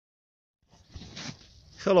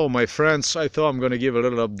Hello, my friends. I thought I'm gonna give a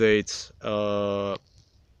little update.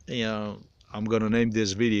 You know, I'm gonna name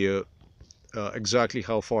this video exactly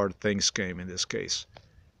how far things came in this case.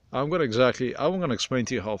 I'm gonna explain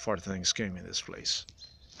to you how far things came in this place.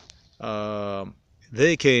 Um,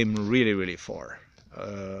 they came really, really far.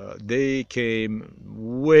 They came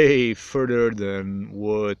way further than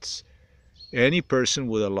what any person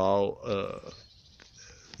would allow.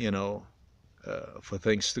 You know, for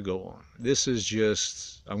things to go on. This is just.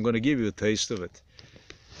 I'm gonna give you a taste of it.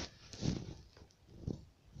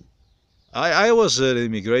 I was at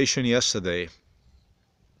immigration yesterday.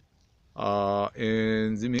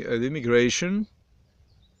 And the immigration,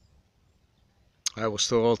 I was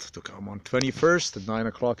told to come on 21st at 9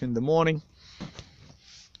 o'clock in the morning.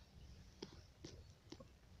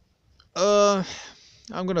 Uh,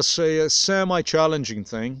 I'm gonna say a semi-challenging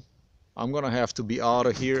thing. I'm gonna have to be out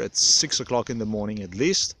of here at 6 o'clock in the morning at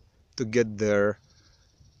least to get there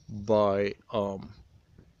by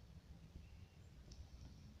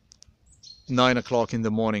 9 o'clock in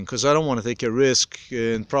the morning, because I don't want to take a risk,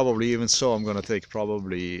 and probably even so I'm gonna take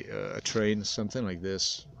probably a train, something like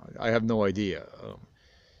this. I have no idea.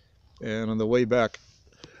 And on the way back,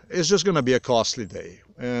 it's just gonna be a costly day,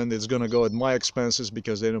 and it's gonna go at my expenses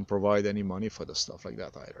because they don't provide any money for the stuff like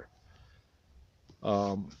that either.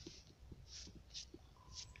 Um,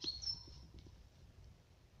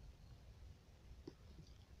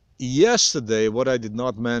 Yesterday, what I did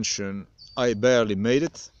not mention, I barely made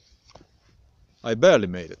it. I barely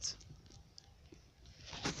made it.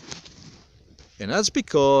 And that's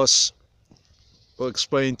because I'll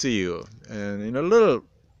explain to you. And in a little,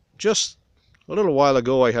 just a little while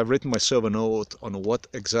ago, I have written myself a note on what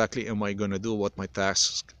exactly am I gonna do, what my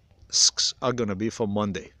tasks are gonna be for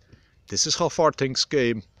Monday. This is how far things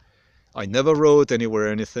came. I never wrote anywhere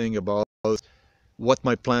anything about what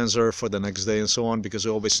my plans are for the next day and so on, because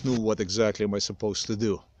I always knew what exactly am I supposed to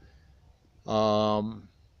do.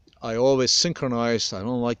 I always synchronized. I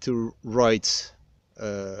don't like to write,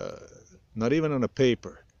 uh, not even on a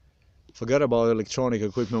paper. Forget about electronic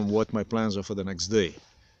equipment, what my plans are for the next day.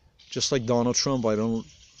 Just like Donald Trump, I don't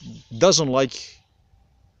doesn't like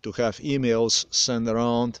to have emails sent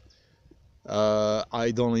around.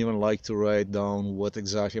 I don't even like to write down what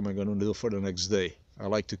exactly am I going to do for the next day. I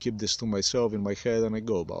like to keep this to myself in my head and I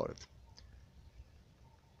go about it.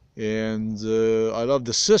 And I love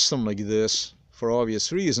the system like this for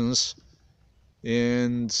obvious reasons.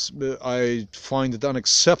 And I find it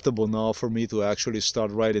unacceptable now for me to actually start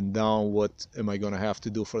writing down what am I going to have to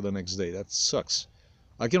do for the next day. That sucks.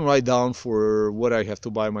 I can write down for what I have to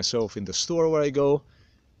buy myself in the store where I go,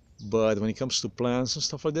 but when it comes to plans and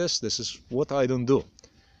stuff like this is what I don't do.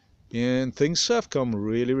 And things have come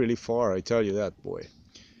really, really far, I tell you that, boy.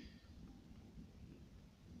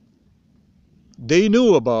 They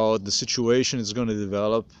knew about the situation is going to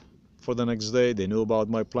develop for the next day. They knew about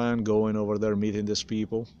my plan, going over there, meeting these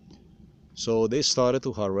people. So they started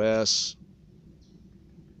to harass.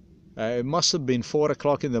 It must have been 4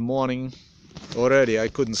 o'clock in the morning already. I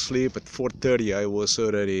couldn't sleep. At 4:30 I was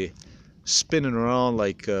already spinning around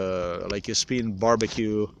like you spin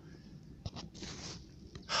barbecue.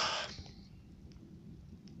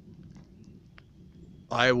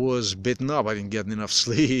 I was beaten up. I didn't get enough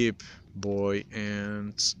sleep, boy,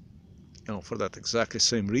 and for that exactly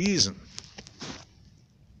same reason.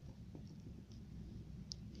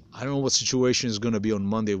 I don't know what situation is going to be on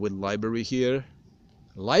Monday with library here.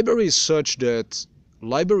 Library is such that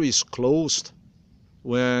library is closed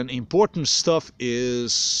when important stuff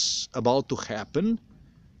is about to happen.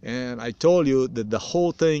 And I told you that the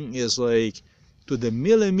whole thing is like to the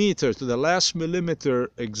millimeter, to the last millimeter,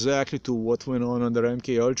 exactly to what went on under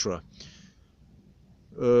MK Ultra.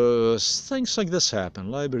 Things like this happen.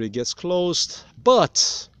 Library gets closed,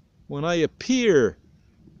 but when I appear,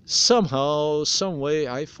 somehow, some way,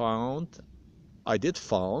 I found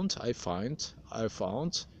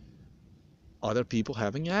other people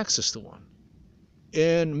having access to one.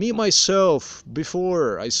 And me myself,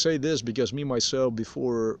 before I say this, because me myself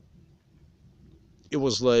before, it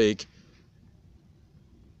was like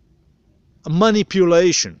a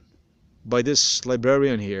manipulation by this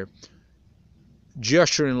librarian here,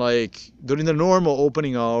 gesturing like during the normal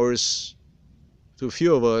opening hours to a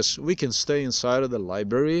few of us, we can stay inside of the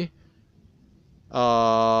library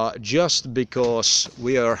just because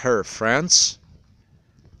we are her friends,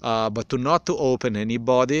 but not to open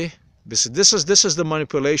anybody. This is the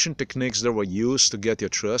manipulation techniques that were used to get your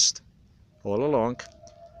trust all along,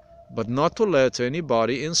 but not to let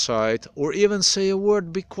anybody inside or even say a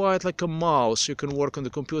word. Be quiet like a mouse. You can work on the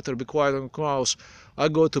computer, be quiet like a mouse. I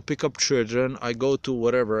go to pick up children, I go to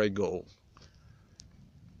wherever I go.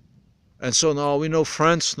 And so now we no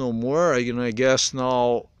friends no more. I guess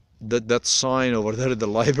now that sign over there at the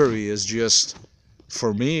library is just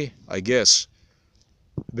for me, I guess.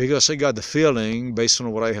 Because I got the feeling, based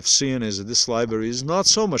on what I have seen, is that this library is not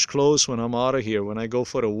so much closed when I'm out of here, when I go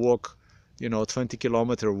for a walk,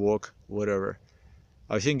 20-kilometer walk, whatever.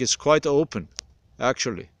 I think it's quite open,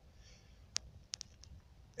 actually.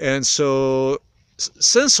 And so,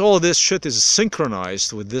 since all this shit is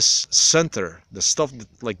synchronized with this center, the stuff that,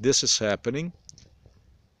 like this is happening,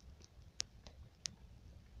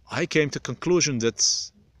 I came to conclusion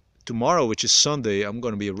that tomorrow, which is Sunday, I'm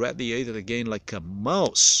going to be radiated again like a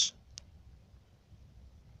mouse.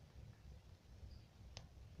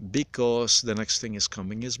 Because the next thing is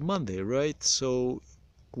coming is Monday, right? So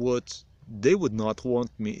what they would not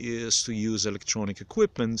want me is to use electronic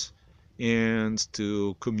equipment and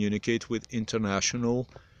to communicate with international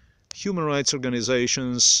human rights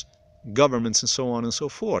organizations, governments, and so on and so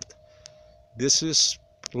forth. This is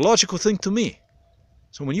a logical thing to me.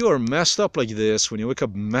 So when you are messed up like this, when you wake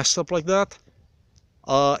up messed up like that,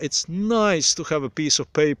 it's nice to have a piece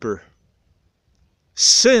of paper.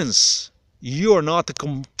 Since you're not a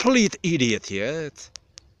complete idiot yet,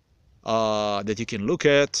 that you can look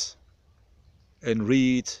at and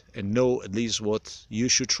read and know at least what you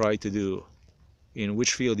should try to do, in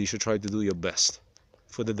which field you should try to do your best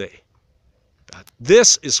for the day. But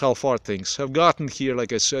this is how far things have gotten here.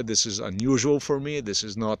 Like I said, this is unusual for me. This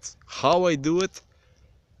is not how I do it.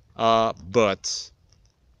 But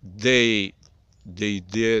they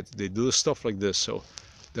do stuff like this, so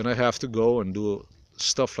then I have to go and do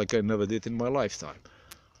stuff like I never did in my lifetime.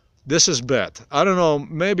 This is bad. I don't know,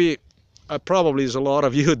 maybe probably is a lot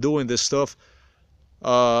of you doing this stuff,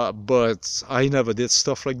 but I never did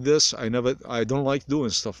stuff like this. I don't like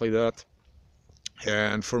doing stuff like that,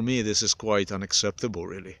 and for me this is quite unacceptable,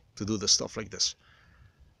 really, to do the stuff like this.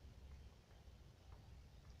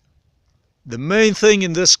 The main thing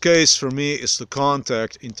in this case for me is to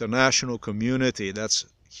contact international community. That's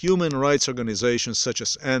human rights organizations such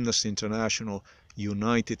as Amnesty International,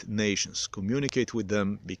 United Nations. Communicate with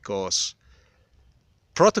them, because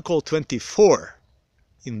Protocol 24,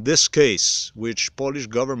 in this case, which Polish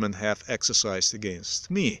government have exercised against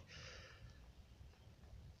me,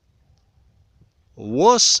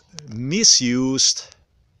 was misused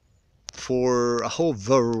for a whole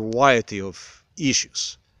variety of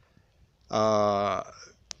issues.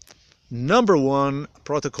 Number one,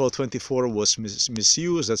 Protocol 24 was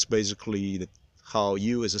misused. That's basically how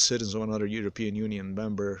you, as a citizen of another European Union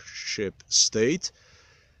membership state,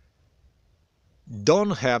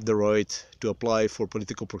 don't have the right to apply for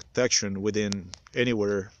political protection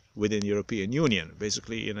anywhere within European Union,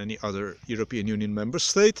 basically in any other European Union member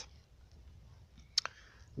state,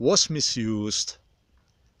 was misused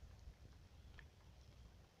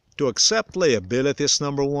to accept liabilities,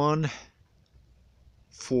 number one,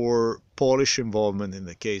 for Polish involvement in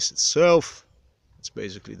the case itself. It's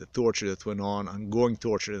basically the torture that went on, ongoing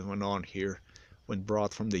torture that went on here when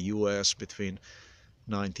brought from the US between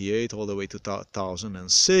 98 all the way to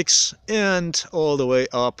 2006 and all the way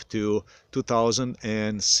up to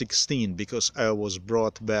 2016, because I was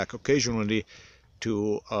brought back occasionally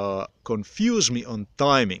to confuse me on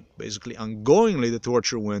timing. Basically, ongoingly the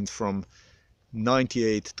torture went from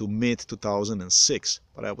 98 to mid 2006,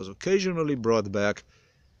 but I was occasionally brought back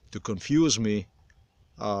to confuse me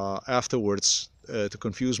afterwards, to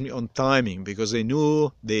confuse me on timing, because they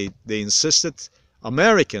knew, they insisted.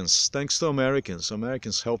 Americans, thanks to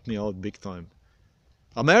Americans helped me out big time.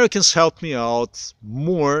 Americans helped me out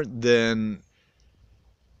more than,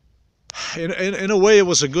 in a way it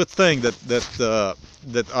was a good thing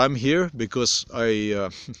that I'm here, because I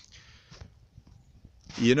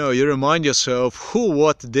you remind yourself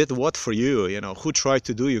what did what for you, who tried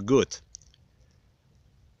to do you good.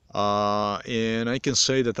 And I can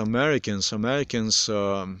say that Americans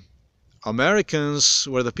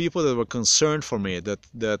were the people that were concerned for me,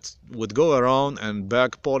 that would go around and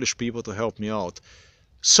beg Polish people to help me out.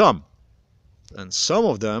 Some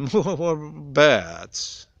of them were bad.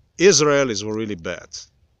 Israelis were really bad.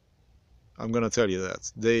 I'm gonna tell you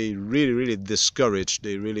that. They really discouraged.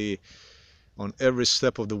 They really, on every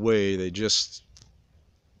step of the way, they just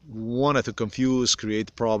wanted to confuse,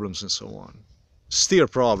 create problems, and so on. Steer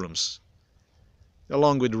problems,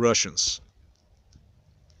 along with Russians.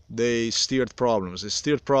 They steered problems.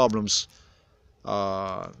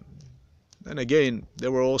 And again,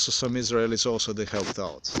 there were also some Israelis also that helped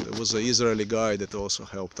out. There was an Israeli guy that also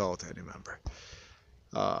helped out, I remember.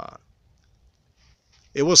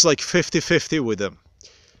 It was like 50-50 with them.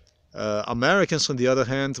 Americans, on the other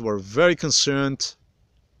hand, were very concerned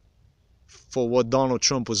for what Donald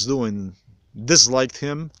Trump was doing, disliked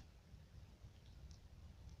him.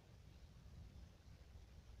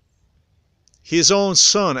 His own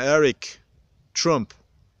son, Eric Trump,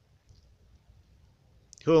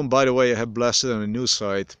 whom, by the way, I have blasted on a news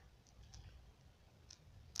site,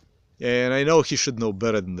 and I know he should know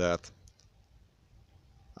better than that,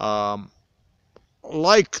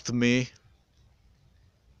 liked me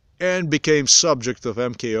and became subject of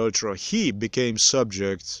MKUltra. He became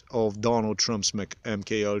subject of Donald Trump's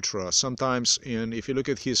MKUltra. Sometimes, if you look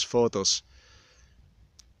at his photos,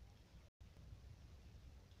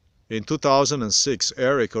 in 2006,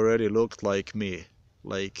 Eric already looked like me,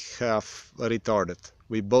 like half retarded.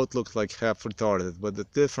 We both looked like half retarded, but the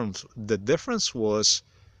difference was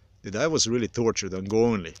that I was really tortured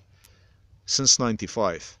ongoingly since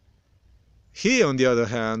 '95. He, on the other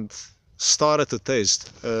hand, started to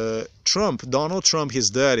taste. Donald Trump, his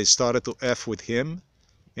daddy, started to F with him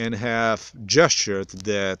and have gestured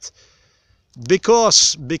that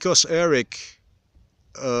because Eric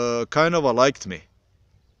kind of liked me,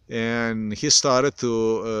 and he started to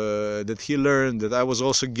that he learned that I was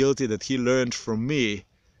also guilty, that he learned from me.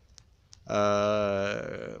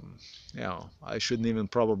 I shouldn't even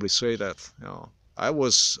probably say that. I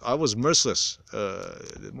was merciless.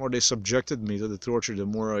 The more they subjected me to the torture, the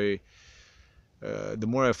more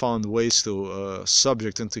I found ways to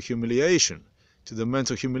subject them to humiliation, to the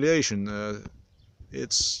mental humiliation.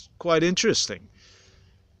 It's quite interesting.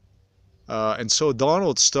 And so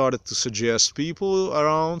Donald started to suggest people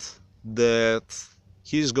around that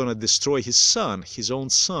he's going to destroy his own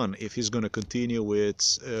son, if he's going to continue with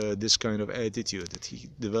this kind of attitude, that he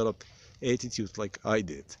developed attitude like I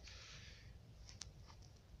did.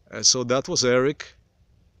 So that was Eric.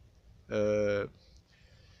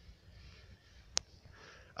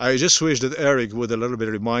 I just wish that Eric would a little bit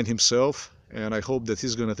remind himself, and I hope that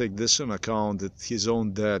he's going to take this into account, that his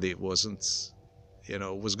own daddy was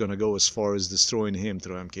going to go as far as destroying him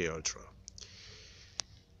through MKUltra.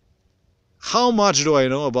 How much do I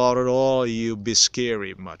know about it all? You be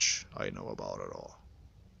scary much I know about it all.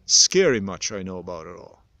 Scary much I know about it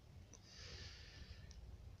all.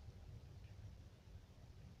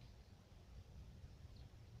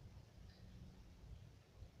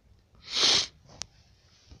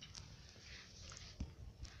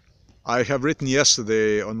 I have written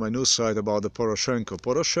yesterday on my news site about the Poroshenko.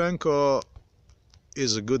 Poroshenko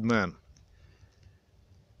is a good man.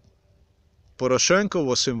 Poroshenko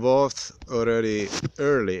was involved already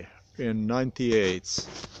early in 98,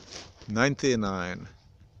 99,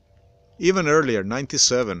 even earlier,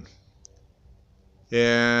 97.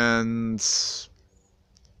 And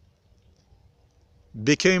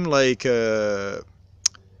became like a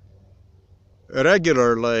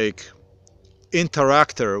regular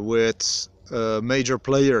interactor with major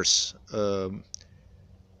players,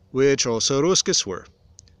 which also Ruskies were.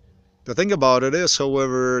 The thing about it is,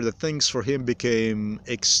 however, that things for him became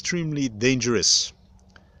extremely dangerous.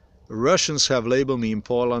 Russians have labeled me in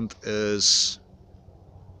Poland as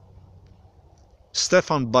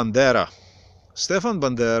Stefan Bandera. Stefan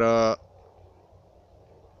Bandera,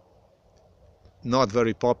 not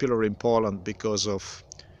very popular in Poland because of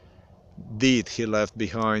deed he left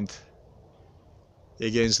behind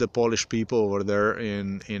against the Polish people over there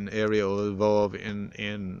in area of Lvov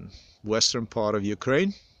in western part of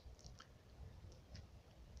Ukraine.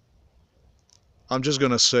 I'm just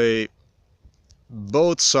gonna say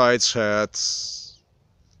both sides had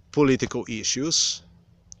political issues.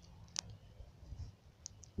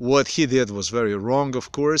 What he did was very wrong,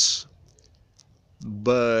 of course,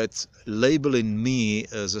 but labeling me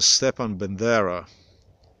as a Stepan Bandera,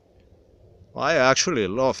 I actually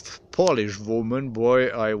loved Polish woman. Boy,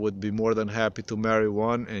 I would be more than happy to marry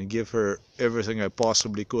one and give her everything I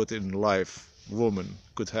possibly could in life woman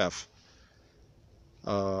could have.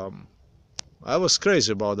 I was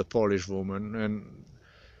crazy about the Polish woman, and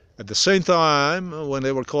at the same time, when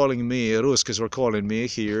they were calling me, Ruskies were calling me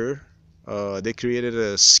here, they created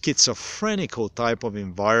a schizophrenical type of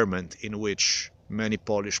environment in which many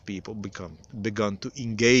Polish people began to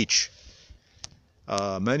engage.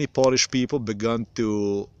 Many Polish people began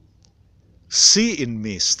to see in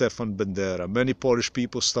me Stefan Bandera. Many Polish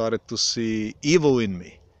people started to see evil in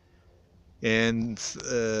me. And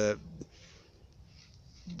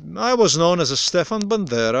I was known as a Stefan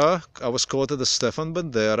Bandera. I was quoted as Stefan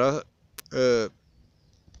Bandera,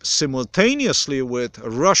 simultaneously with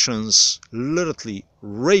Russians literally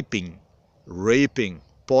raping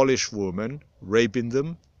Polish women, raping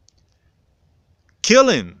them,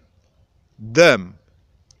 killing them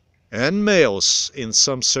and males in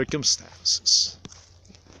some circumstances.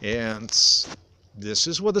 And This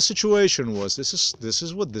is what the situation was. This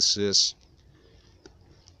is what this is.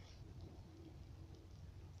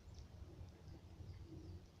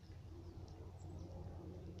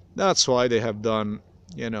 That's why they have done,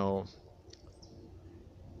 you know,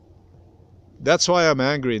 that's why I'm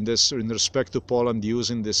angry in respect to Poland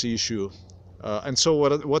using this issue. And so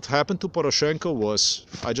what happened to Poroshenko was,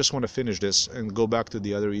 I just want to finish this and go back to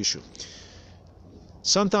the other issue.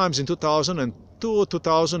 Sometimes in 2002,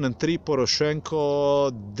 2003,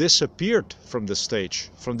 Poroshenko disappeared from the stage,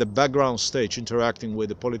 from the background stage, interacting with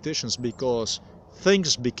the politicians, because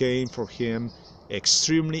things became for him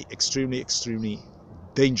extremely, extremely, extremely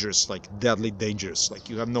dangerous, like deadly dangerous, like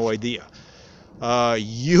you have no idea.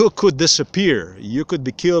 You could disappear, you could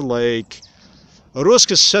be killed, like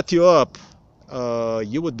Ruskies set you up,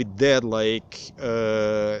 you would be dead, like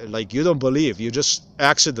you don't believe. You just,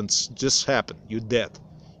 accidents just happen. You're dead.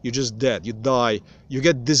 You're just dead. You die. You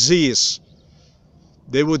get disease.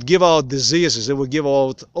 They would give out diseases. They would give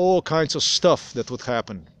out all kinds of stuff that would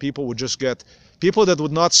happen. People would just get, people that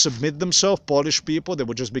would not submit themselves, Polish people, they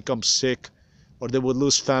would just become sick, or they would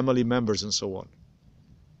lose family members and so on.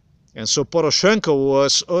 And so Poroshenko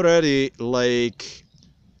was already, like,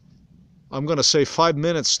 I'm gonna say 5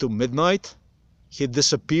 minutes to midnight. He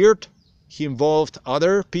disappeared. He involved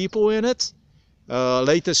other people in it.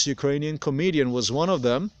 Latest Ukrainian comedian was one of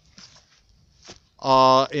them,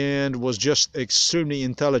 and was just extremely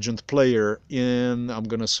intelligent player in, I'm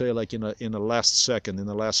gonna say, like in the last second, in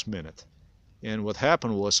the last minute. And what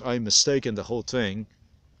happened was, I mistaken the whole thing.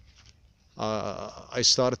 I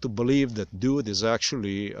started to believe that dude is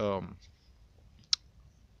actually, you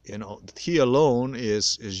know, that he alone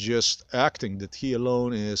is just acting. That he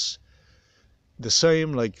alone is the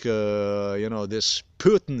same, like, you know, this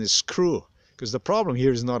Putin is crew. Because the problem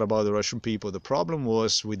here is not about the Russian people. The problem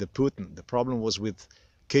was with the Putin. The problem was with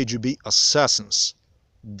KGB assassins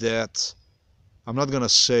that, I'm not going to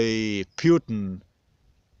say Putin,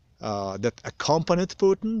 that accompanied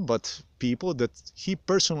Putin, but people that he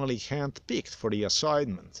personally handpicked for the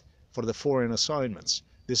assignment, for the foreign assignments.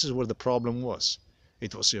 This is where the problem was.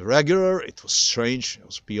 It was irregular, it was strange, it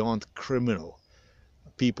was beyond criminal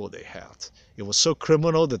people they had. It was so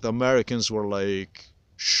criminal that the Americans were like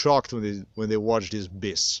shocked when they watched these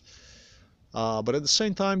beasts. But at the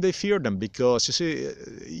same time, they feared them, because you see,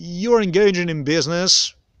 you're engaging in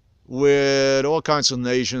business with all kinds of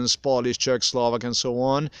nations, Polish, Czech, Slovak, and so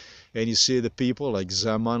on, and you see the people like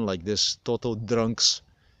Zeman, like this total drunks,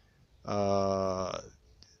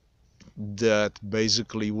 that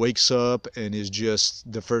basically wakes up and is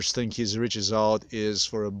just, the first thing he reaches out is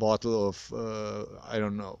for a bottle of, I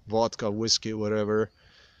don't know, vodka, whiskey, whatever.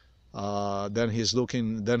 Then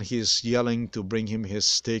he's yelling to bring him his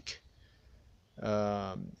stick,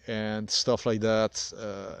 and stuff like that.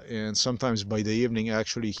 And sometimes by the evening,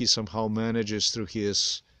 actually, he somehow manages, through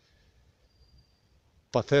his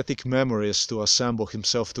pathetic memories, to assemble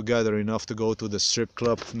himself together enough to go to the strip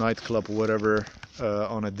club, nightclub, whatever,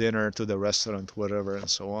 on a dinner, to the restaurant, whatever, and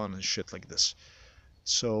so on, and shit like this.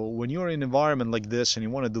 So when you're in an environment like this and you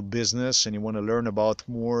want to do business and you want to learn about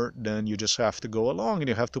more, then you just have to go along and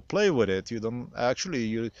you have to play with it. You don't actually,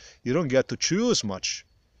 you don't get to choose much.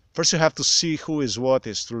 First you have to see who is what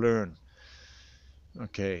is to learn.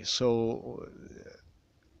 Okay, so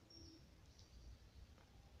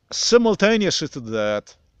simultaneously to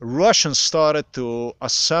that, Russians started to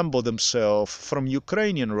assemble themselves from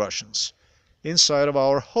Ukrainian Russians inside of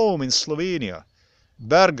our home in Slovenia.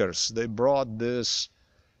 Burgers, they brought this,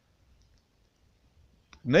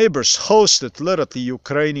 neighbors hosted literally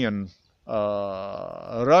Ukrainian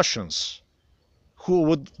Russians who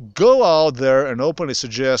would go out there and openly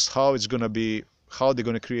suggest how it's going to be, how they're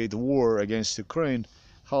going to create war against Ukraine,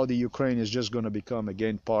 how the Ukraine is just going to become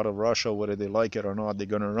again part of Russia, whether they like it or not. They're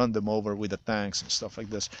going to run them over with the tanks and stuff like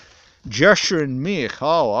this. Gesturing me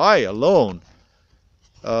how I alone,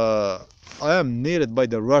 I am needed by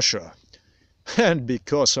the Russia. And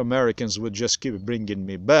because Americans would just keep bringing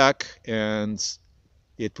me back, and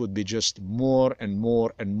it would be just more and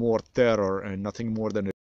more and more terror, and nothing more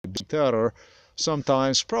than terror.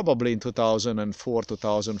 Sometimes, probably in 2004,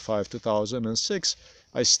 2005, 2006,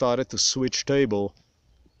 I started to switch table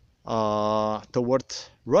toward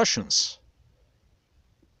Russians.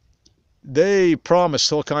 They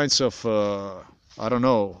promised all kinds of, I don't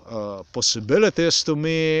know, possibilities to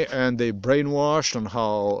me, and they brainwashed on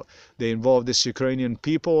how they involved this Ukrainian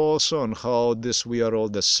people also, on how this, we are all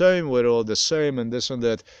the same, we're all the same, and this and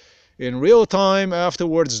that. In real time,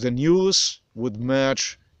 afterwards, the news would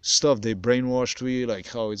match stuff they brainwashed me, like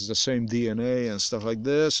how it's the same DNA and stuff like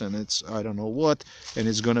this, and it's I don't know what, and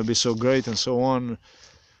it's gonna be so great and so on.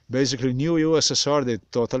 basically new USSR, they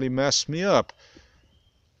totally messed me up.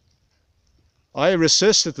 I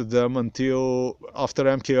resisted them until after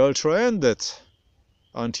MK Ultra ended,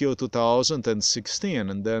 until 2016,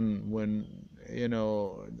 and then when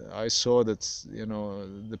I saw that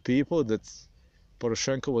the people that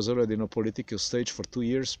Poroshenko was already in a political stage for 2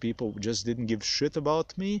 years, people just didn't give shit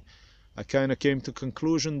about me. I kind of came to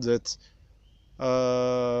conclusion that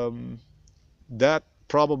that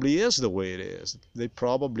probably is the way it is. They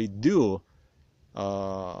probably do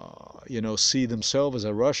see themselves as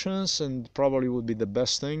a Russians, and probably would be the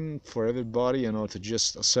best thing for everybody, to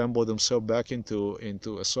just assemble themselves back into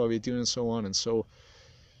a Soviet Union and so on. And so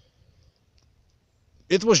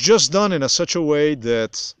it was just done in such a way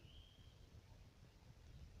that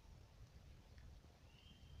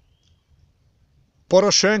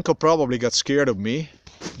Poroshenko probably got scared of me,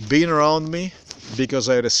 being around me, because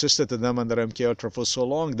I resisted to them under MK Ultra for so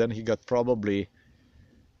long. Then he got probably,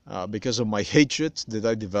 because of my hatred that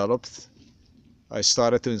I developed, I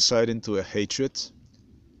started to incite into a hatred,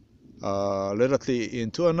 literally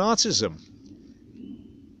into a Nazism.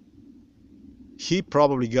 He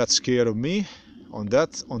probably got scared of me on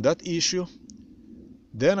that issue.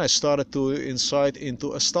 Then I started to incite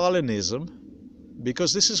into a Stalinism,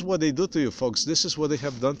 because this is what they do to you, folks. This is what they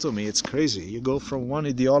have done to me. It's crazy. You go from one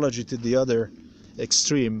ideology to the other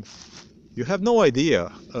extreme. You have no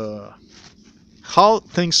idea how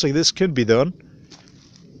things like this can be done.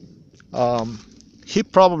 He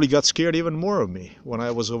probably got scared even more of me when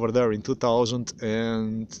I was over there in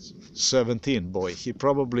 2017. Boy, he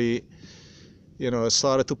probably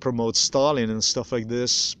started to promote Stalin and stuff like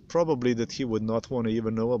this, probably that he would not want to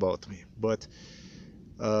even know about me. But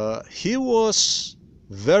he was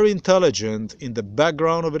very intelligent in the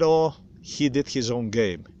background of it all. He did his own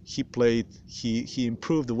game. He played, he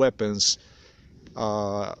improved the weapons.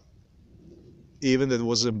 Even that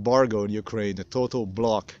was embargo in Ukraine, a total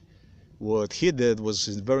block. What he did was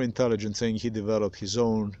a very intelligent thing. He developed his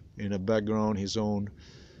own, in the background, his own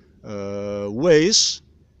ways.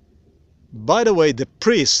 By the way, the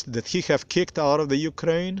priest that he have kicked out of the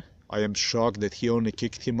Ukraine, I am shocked that he only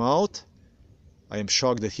kicked him out. I am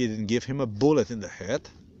shocked that he didn't give him a bullet in the head.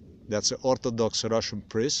 That's an Orthodox Russian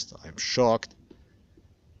priest. I am shocked.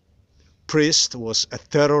 Priest was a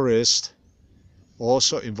terrorist,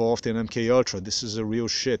 also involved in MK Ultra. This is a real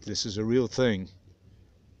shit. This is a real thing.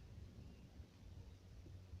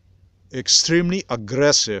 Extremely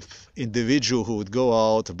aggressive individual who would go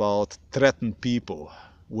out about threaten people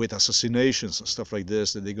with assassinations and stuff like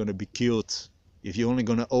this, that they're going to be killed if you're only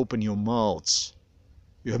going to open your mouths.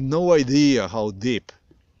 You have no idea how deep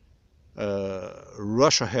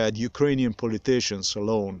Russia had Ukrainian politicians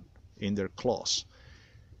alone in their claws.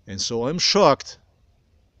 And so I'm shocked,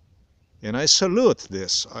 and I salute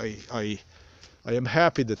this. I am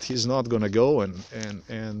happy that he's not going to go and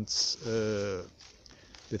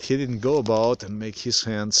that he didn't go about and make his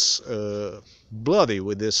hands bloody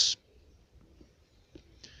with this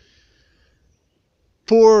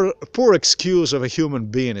poor excuse of a human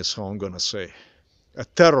being, is how I'm going to say. A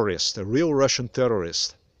terrorist, a real Russian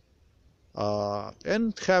terrorist.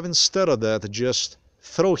 And have, instead of that, just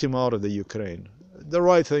throw him out of the Ukraine. The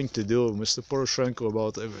right thing to do, Mr. Poroshenko,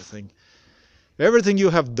 about everything. Everything you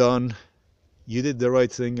have done, you did the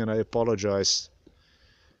right thing, and I apologize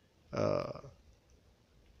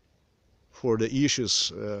for the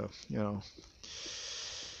issues,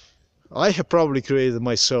 I have probably created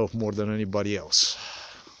myself more than anybody else,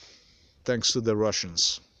 thanks to the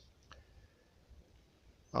Russians.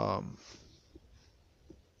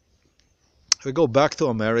 We go back to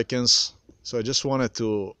Americans, so I just wanted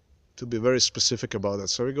to be very specific about that.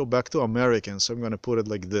 So we go back to Americans. I'm going to put it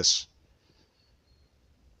like this.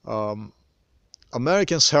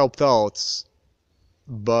 Americans helped out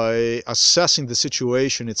by assessing the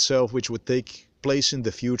situation itself, which would take place in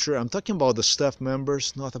the future. I'm talking about the staff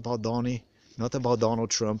members, not about Donnie, not about Donald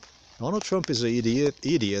Trump. Donald Trump is an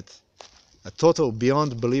idiot, a total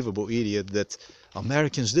beyond believable idiot that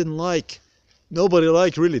Americans didn't like. Nobody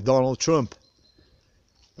liked really Donald Trump,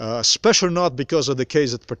 especially not because of the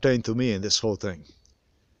case that pertained to me in this whole thing,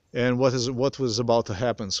 and what was about to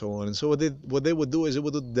happen, so on. And so what they would do is they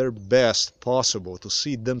would do their best possible to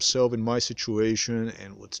see themselves in my situation,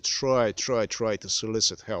 and would try to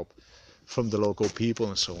solicit help from the local people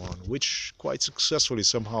and so on, which quite successfully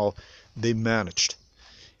somehow they managed.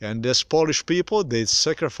 And these Polish people, they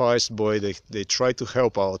sacrificed, boy, they try to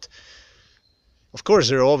help out. Of course,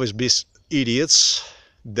 there will always be idiots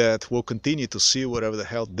that will continue to see whatever the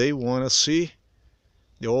hell they want to see.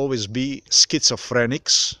 There will always be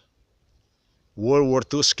schizophrenics, World War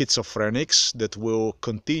II schizophrenics, that will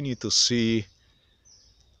continue to see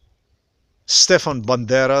Stefan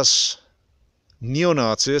Banderas,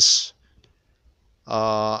 neo-Nazis,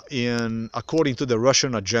 according to the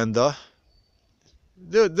Russian agenda.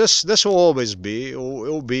 This will always be. It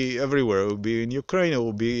will be everywhere. It will be in Ukraine. It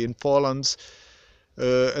will be in Poland,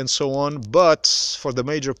 and so on. But for the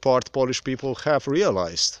major part, Polish people have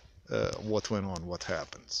realized what went on, what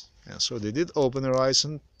happened, and so they did open their eyes,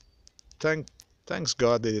 and thanks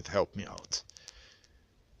God they did help me out.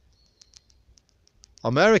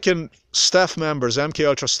 American staff members, MK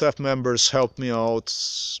Ultra staff members, helped me out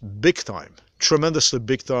big time, tremendously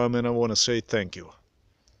big time, and I want to say thank you.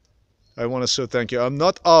 I want to say thank you. I'm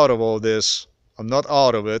not out of all this. I'm not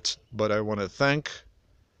out of it, but I want to thank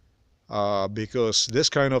because this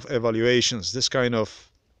kind of evaluations, this kind of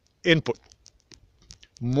input,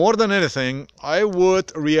 more than anything, I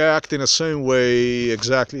would react in the same way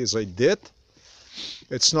exactly as I did.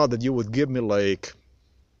 It's not that you would give me like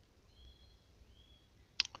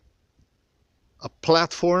a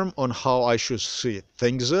platform on how I should see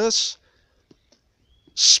things as,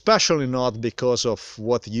 especially not because of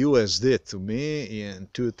what US did to me in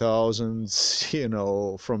 2000s,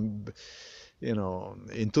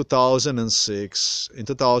 in 2006, in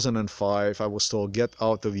 2005, I was told, get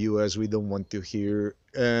out of US, we don't want you here.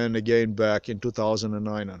 And again, back in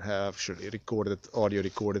 2009, I have actually audio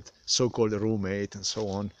recorded, so-called roommate and so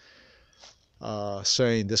on,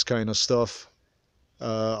 saying this kind of stuff.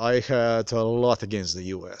 I had a lot against the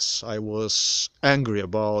US. I was angry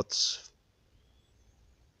about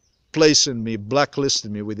placing me,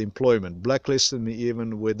 blacklisting me with employment, blacklisting me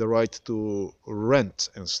even with the right to rent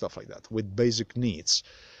and stuff like that, with basic needs.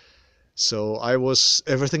 So I was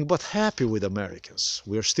everything but happy with Americans.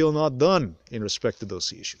 We're still not done in respect to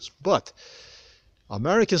those issues. But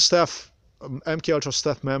American staff, MK Ultra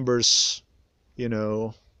staff members,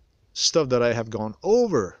 stuff that I have gone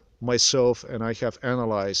over myself and I have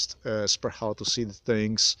analyzed as per how to see the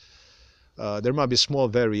things. There might be small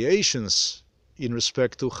variations in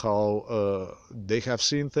respect to how they have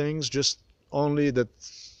seen things, just only that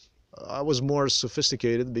I was more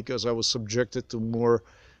sophisticated because I was subjected to more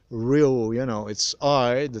real, it's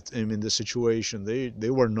I that am in the situation. They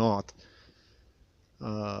were not.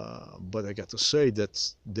 But I got to say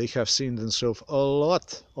that they have seen themselves a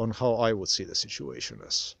lot on how I would see the situation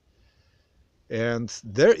as. And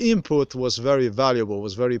their input was very valuable,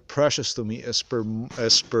 was very precious to me as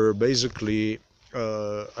per basically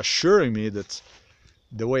assuring me that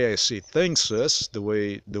the way I see things is, the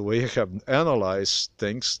way I have analyzed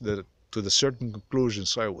things, that to the certain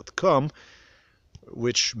conclusions I would come,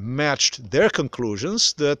 which matched their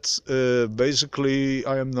conclusions, that basically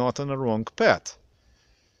I am not on a wrong path.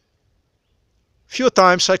 Few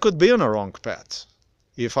times I could be on a wrong path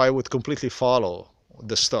if I would completely follow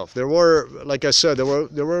the stuff. There were, like I said,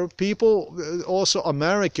 there were people, also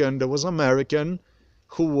American. There was American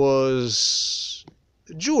who was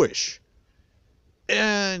Jewish,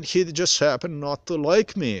 and he just happened not to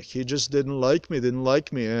like me. He just didn't like me,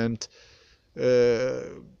 and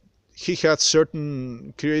he had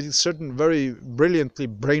created certain very brilliantly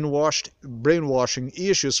brainwashing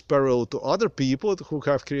issues parallel to other people who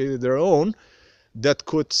have created their own, that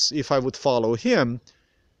could, if I would follow him,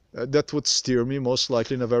 that would steer me most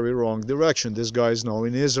likely in a very wrong direction. This guy is now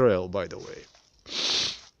in Israel, by the way.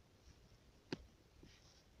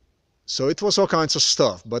 So it was all kinds of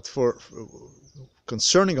stuff. But for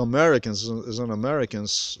concerning Americans as an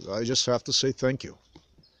Americans, I just have to say thank you.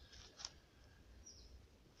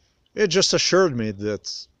 It just assured me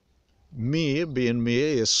that me being me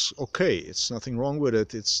is okay. It's nothing wrong with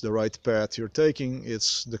it. It's the right path you're taking.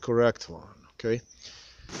 It's the correct one. Okay.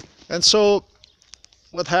 And so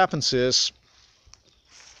what happens is,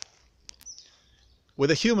 with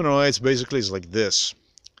the human rights, basically is like this.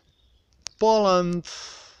 Poland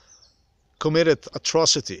committed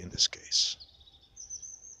atrocity in this case.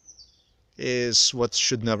 Is what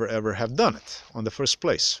should never ever have done it on the first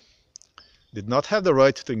place. Did not have the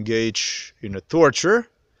right to engage in a torture,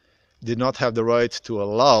 did not have the right to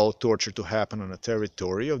allow torture to happen on a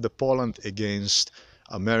territory of the Poland against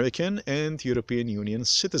American and European Union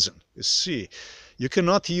citizen. You see, you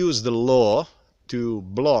cannot use the law to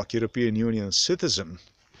block European Union citizen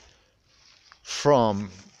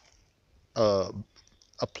from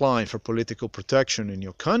applying for political protection in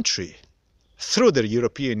your country through the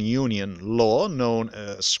European Union law known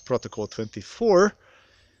as Protocol 24,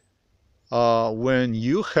 when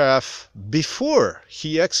you have, before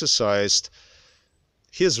he exercised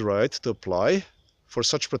his right to apply for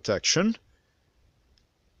such protection,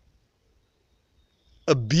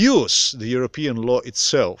 abuse the European law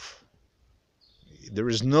itself. There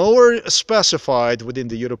is nowhere specified within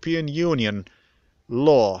the European Union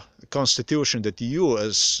law, constitution that you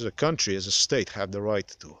as a country, as a state, have the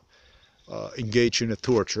right to engage in a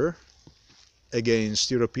torture against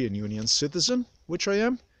European Union citizen, which I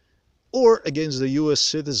am, or against the US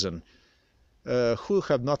citizen who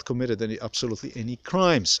have not committed absolutely any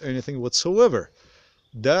crimes, anything whatsoever.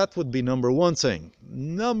 That would be number one thing.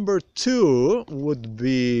 Number two would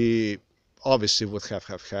be obviously what have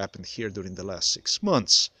happened here during the last 6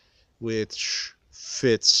 months, which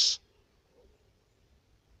fits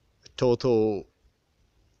a total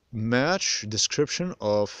match description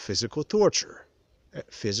of physical torture,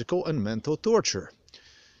 physical and mental torture.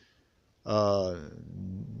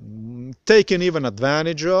 Taken even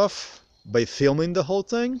advantage of by filming the whole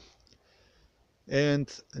thing.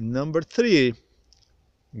 And number three,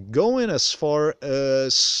 going as far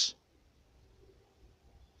as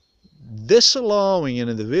disallowing an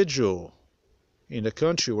individual in the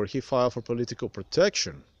country where he filed for political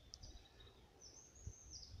protection,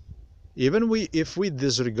 even if we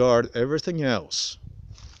disregard everything else,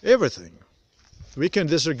 everything, we can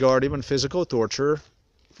disregard even physical torture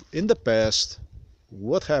in the past,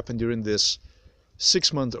 what happened during this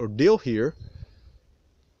 6-month ordeal here.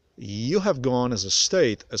 You have gone as a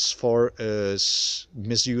state as far as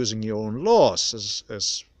misusing your own laws,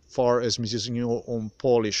 as far as misusing your own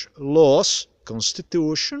Polish laws,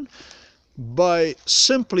 constitution, by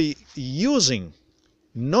simply using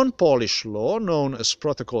non-Polish law known as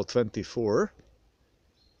Protocol 24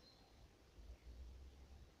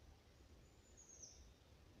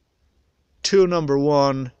 to, number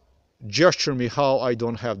one, gesture me how I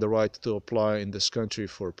don't have the right to apply in this country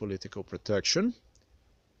for political protection,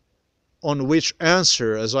 on which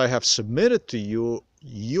answer, as I have submitted to you,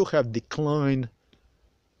 you have declined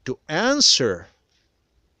to answer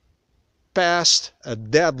past a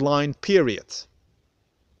deadline period.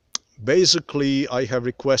 Basically, I have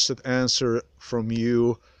requested answer from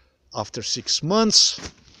you after 6 months,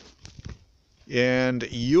 and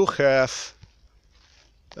you have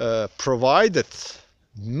provided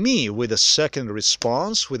me with a second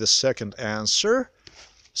response, with a second answer,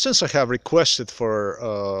 since I have requested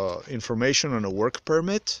for information on a work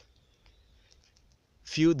permit.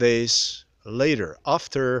 Few days later,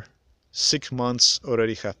 after 6 months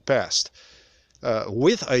already have passed,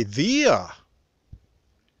 with idea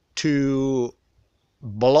to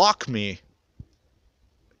block me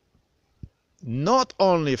not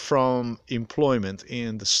only from employment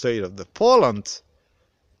in the state of Poland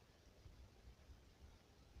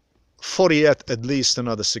for yet at least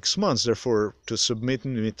another 6 months, therefore to submit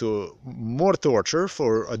me to more torture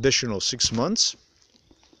for additional 6 months,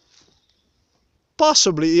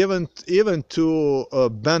 possibly even to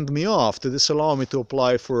band me off, to disallow me to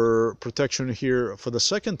apply for protection here for the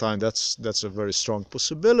second time. That's a very strong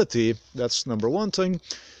possibility. That's number one thing.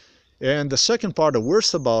 And the second part, the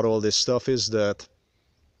worst about all this stuff, is that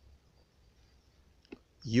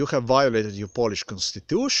you have violated your Polish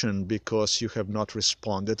constitution because you have not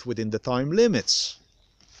responded within the time limits.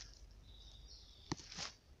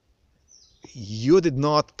 You did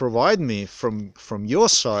not provide me from your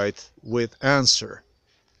side with answer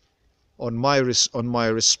on my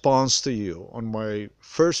response to you, on my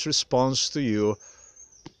first response to you,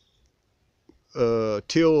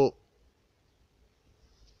 till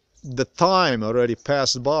the time already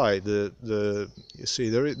passed by. You see,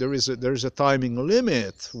 there is a timing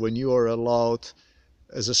limit when you are allowed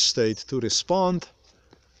as a state to respond,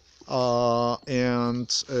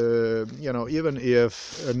 and you know, even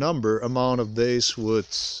if amount of days would,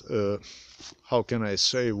 how can I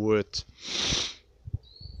say, would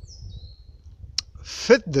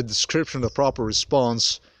fit the description of proper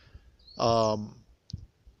response,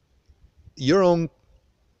 your own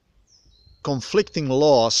conflicting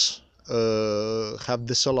laws have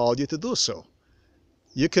disallowed you to do so.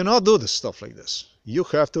 You cannot do this stuff like this. You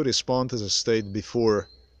have to respond as a state before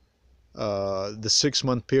the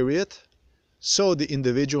 6-month period, so the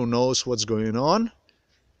individual knows what's going on,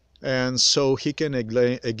 and so he can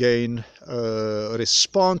again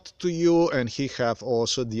respond to you, and he have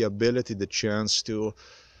also the ability, the chance to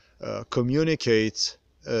communicate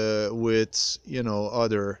with, you know,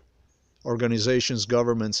 other organizations,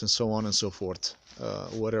 governments, and so on and so forth,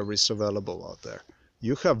 whatever is available out there.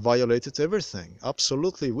 You have violated everything,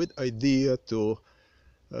 absolutely, with idea to,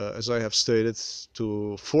 as I have stated,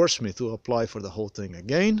 to force me to apply for the whole thing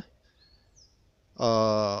again.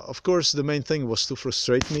 Of course, the main thing was to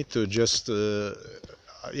frustrate me, to just,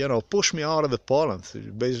 you know, push me out of the Poland, to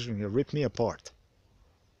basically rip me apart.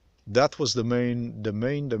 That was the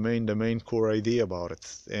main core idea about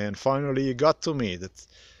it. And finally, it got to me that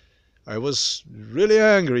I was really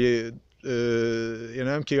angry, in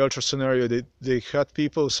MK Ultra scenario, they had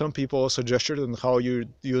people, some people also gestured on how you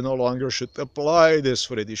no longer should apply this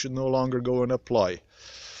for it. You should no longer go and apply.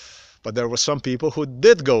 But there were some people who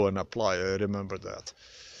did go and apply. I remember that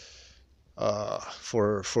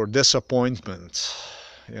for disappointment,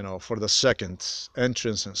 for the second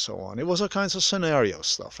entrance and so on. It was all kinds of scenario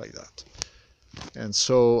stuff like that. And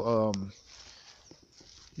so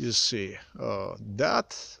you see,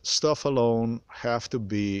 that stuff alone have to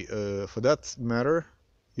be, for that matter,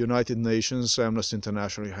 United Nations, Amnesty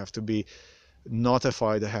International, you have to be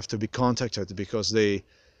notified, they have to be contacted because they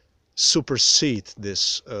supersede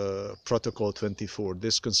this Protocol 24.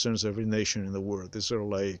 This concerns every nation in the world. These are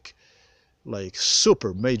like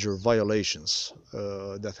super major violations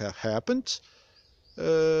that have happened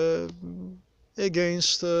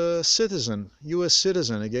against a citizen, U.S.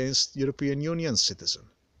 citizen, against European Union citizen.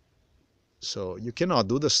 So you cannot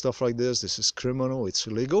do the stuff like this. This is criminal. It's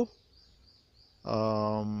illegal.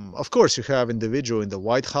 Of course, you have individual in the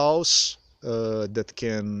White House that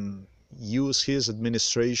can use his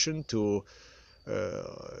administration to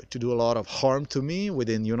do a lot of harm to me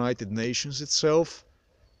within United Nations itself.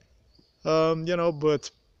 But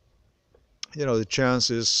the chance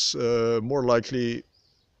is more likely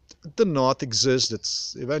than not exist that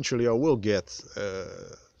eventually I will get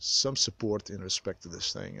some support in respect to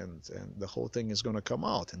this thing, and the whole thing is going to come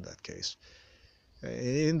out in that case.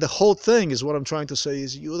 And the whole thing is what I'm trying to say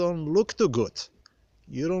is you don't look too good.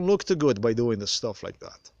 You don't look too good by doing the stuff like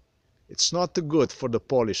that. It's not too good for the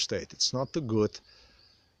Polish state. It's not too good,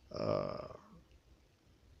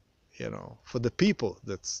 for the people.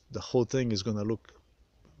 That the whole thing is going to look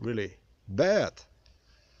really bad.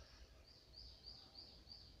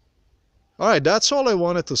 Alright, that's all I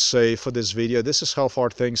wanted to say for this video. This is how far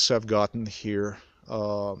things have gotten here.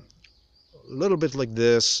 A little bit like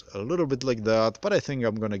this, a little bit like that, but I think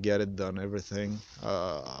I'm gonna get it done, everything.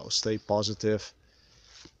 I'll stay positive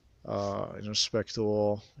in respect to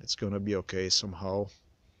all. It's gonna be okay somehow.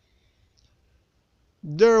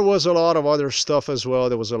 There was a lot of other stuff as well.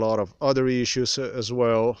 There was a lot of other issues as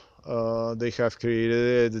well. They have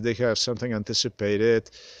created, they have something anticipated.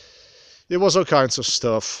 It was all kinds of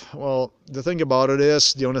stuff. Well, the thing about it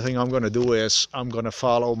is, the only thing I'm going to do is I'm going to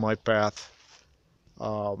follow my path.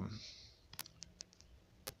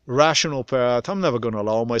 Rational path. I'm never going to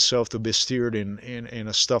allow myself to be steered in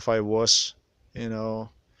a stuff I was, with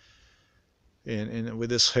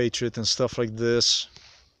this hatred and stuff like this.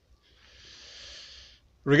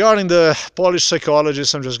 Regarding the Polish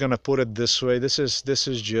psychologist, I'm just going to put it this way. This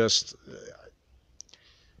is just...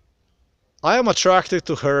 I am attracted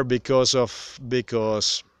to her because in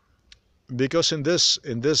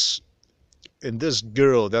this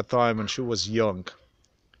girl that time when she was young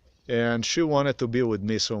and she wanted to be with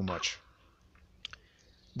me so much.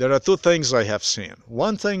 There are two things I have seen.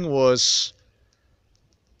 One thing was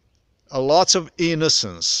a lot of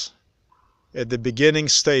innocence at the beginning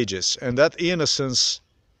stages, and that innocence,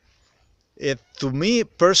 to me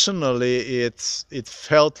personally, it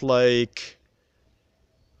felt like,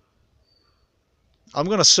 I'm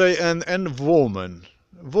gonna say, and woman,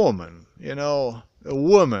 a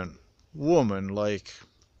woman, like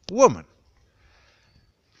woman.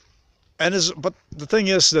 But the thing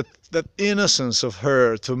is that innocence of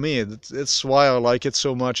her, to me, it's why I like it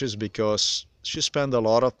so much, is because she spent a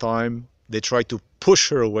lot of time. They try to push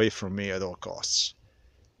her away from me at all costs.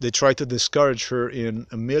 They try to discourage her in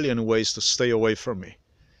a million ways to stay away from me.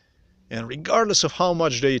 And regardless of how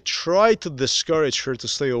much they try to discourage her to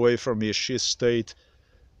stay away from me, she stayed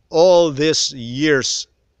all these years.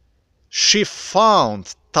 She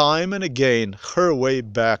found time and again her way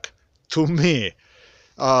back to me.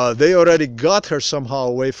 They already got her somehow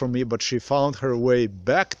away from me, but she found her way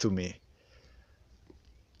back to me.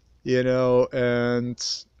 And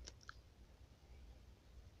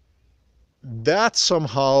that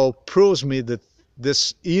somehow proves me that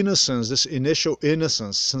this innocence, this initial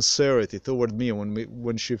innocence, sincerity toward me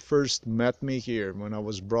when she first met me here, when I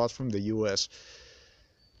was brought from the US,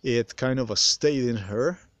 it kind of stayed in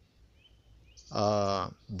her.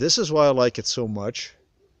 This is why I like it so much.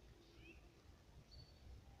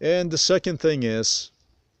 And the second thing is,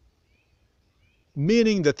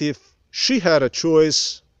 meaning that if she had a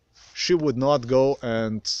choice, she would not go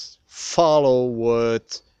and follow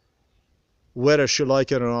whether she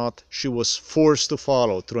liked it or not, she was forced to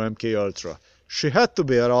follow through MK Ultra. She had to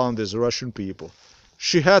be around these Russian people.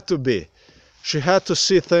 She had to be. She had to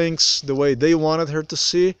see things the way they wanted her to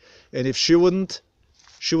see, and if she wouldn't,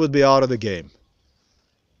 she would be out of the game.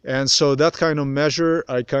 And so that kind of measure,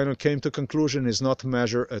 I kind of came to conclusion, is not a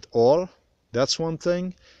measure at all. That's one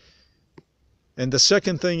thing. And the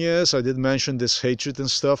second thing is, I did mention this hatred and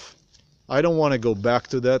stuff. I don't want to go back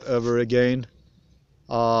to that ever again.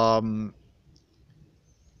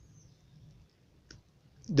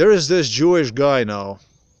 There is this Jewish guy now.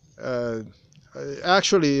 Uh,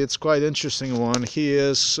 Actually, it's quite interesting one. He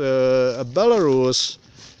is a Belarus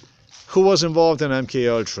who was involved in MK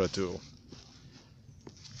Ultra too.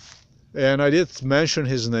 And I did mention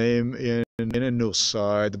his name in a news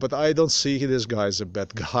site, but I don't see this guy as a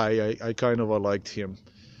bad guy. I kind of liked him.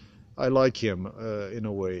 I like him in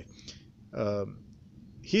a way. Um,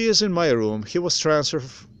 he is in my room. He was transferred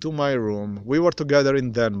to my room. We were together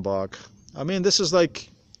in Denmark. I mean, this is like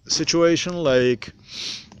a situation like,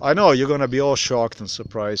 I know you're gonna be all shocked and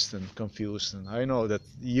surprised and confused, and I know that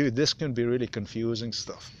this can be really confusing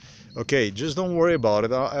stuff. Okay, just don't worry about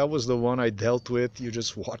it. I was the one I dealt with. You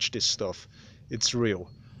just watch this stuff. It's real.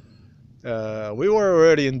 We were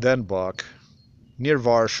already in Denmark, near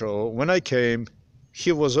Warsaw. When I came,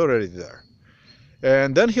 he was already there.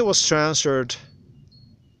 And then he was transferred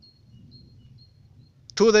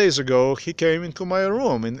 2 days ago. He came into my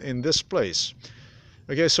room in this place.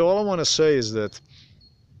 Okay, so all I want to say is that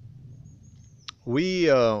we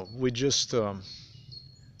just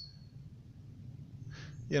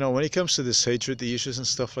you know, when it comes to this hatred issues and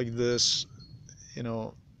stuff like this, you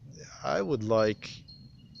know, I would like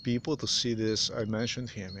people to see this. I mentioned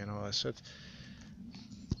him, you know, I said,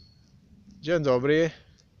 Dzień dobry.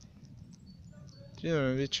 Dzień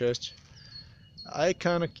dobry, cześć. I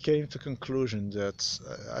kind of came to conclusion that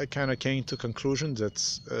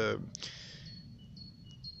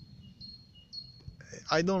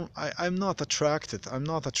I'm not attracted. I'm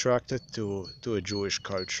not attracted to a Jewish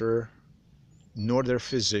culture, nor their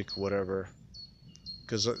physique, whatever.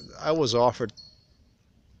 Because I was offered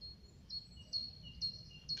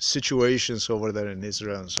situations over there in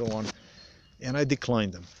Israel and so on, and I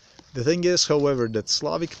declined them. The thing is, however, that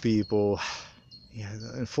Slavic people, yeah,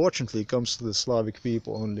 unfortunately, it comes to the Slavic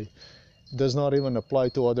people only. It does not even apply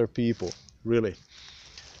to other people, really.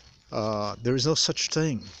 There is no such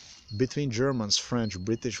thing between Germans, French,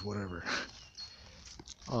 British, whatever.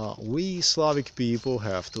 We Slavic people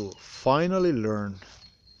have to finally learn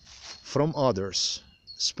from others,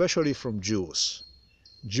 especially from Jews.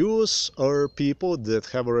 Jews are people that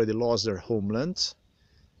have already lost their homeland,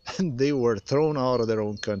 and they were thrown out of their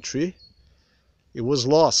own country. It was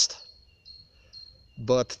lost.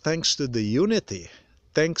 But thanks to the unity,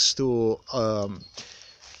 thanks to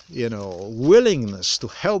you know, willingness to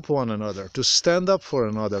help one another, to stand up for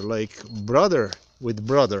another, like brother with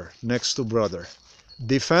brother next to brother,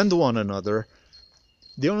 defend one another,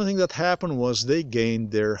 the only thing that happened was they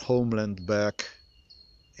gained their homeland back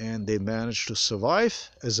and they managed to survive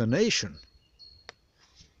as a nation.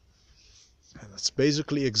 And that's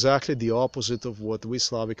basically exactly the opposite of what we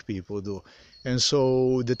Slavic people do. And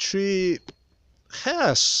so the tree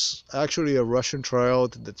has actually a Russian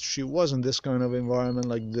tryout, that she was in this kind of environment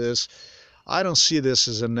like this. I don't see this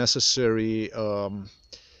as a necessary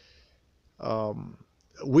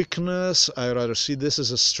weakness. I rather see this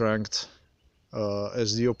as a strength,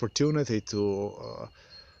 as the opportunity to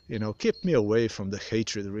you know, keep me away from the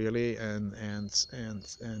hatred, really, and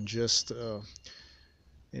just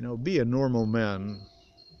you know, be a normal man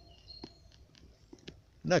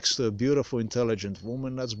next to a beautiful, intelligent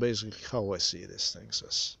woman. That's basically how I see these things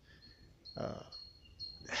as.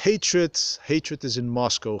 Hatred is in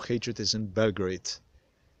Moscow, hatred is in Belgrade,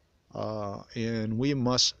 and we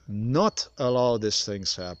must not allow these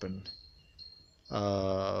things happen.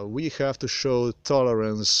 We have to show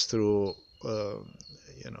tolerance through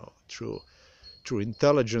you know, through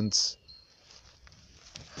intelligent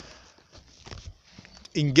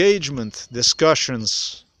engagement,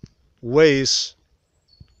 discussions, ways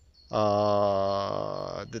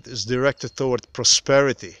that is directed toward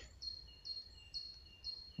prosperity.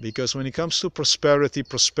 Because when it comes to prosperity,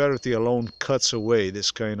 prosperity alone cuts away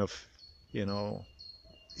this kind of, you know,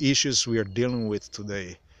 issues we are dealing with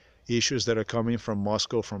today. Issues that are coming from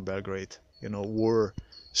Moscow, from Belgrade. You know, war,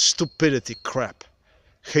 stupidity, crap,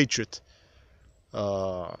 hatred.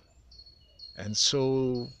 And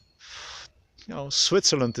so, you know,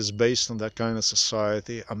 Switzerland is based on that kind of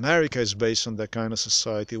society. America is based on that kind of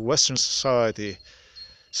society. Western societies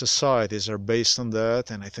are based on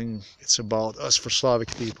that, and I think it's about us for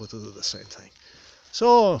Slavic people to do the same thing.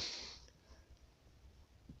 So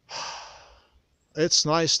it's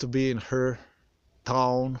nice to be in her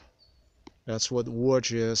town. That's what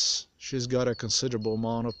Watch is. She's got a considerable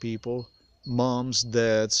amount of people, moms,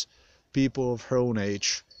 dads, people of her own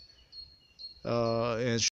age,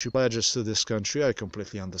 and she pledges to this country. I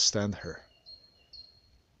completely understand her.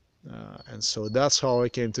 And so that's how I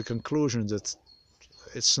came to the conclusion that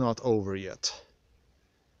it's not over yet.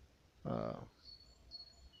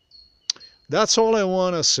 That's all I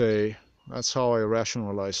want to say. That's how I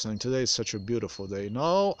rationalize things. Today is such a beautiful day.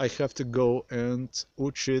 Now I have to go and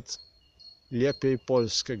uczyć lepiej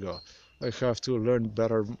polskiego. I have to learn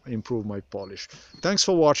better, improve my Polish. Thanks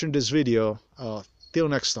for watching this video. Till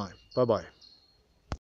next time. Bye bye.